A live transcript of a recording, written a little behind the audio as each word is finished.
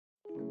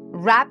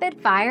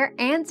Rapid fire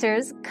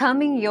answers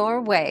coming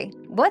your way.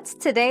 What's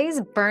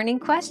today's burning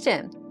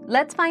question?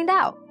 Let's find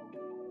out.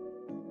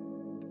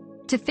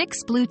 To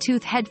fix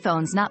Bluetooth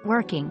headphones not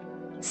working,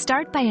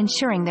 start by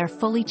ensuring they're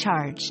fully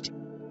charged.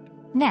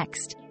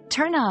 Next,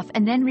 turn off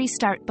and then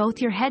restart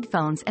both your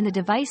headphones and the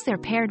device they're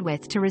paired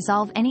with to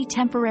resolve any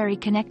temporary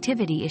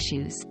connectivity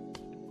issues.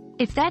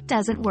 If that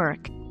doesn't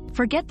work,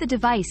 forget the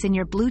device in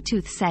your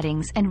Bluetooth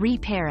settings and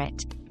repair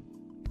it.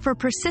 For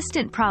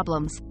persistent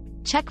problems,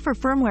 check for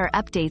firmware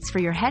updates for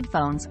your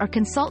headphones or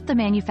consult the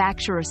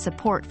manufacturer's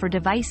support for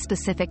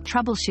device-specific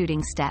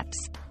troubleshooting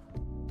steps.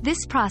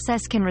 This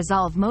process can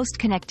resolve most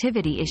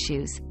connectivity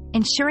issues,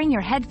 ensuring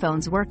your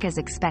headphones work as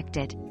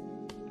expected.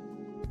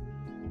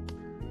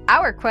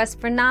 Our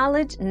quest for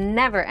knowledge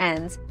never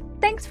ends.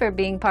 Thanks for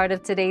being part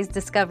of today's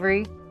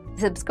discovery.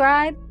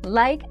 Subscribe,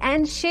 like,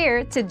 and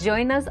share to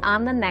join us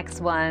on the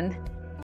next one.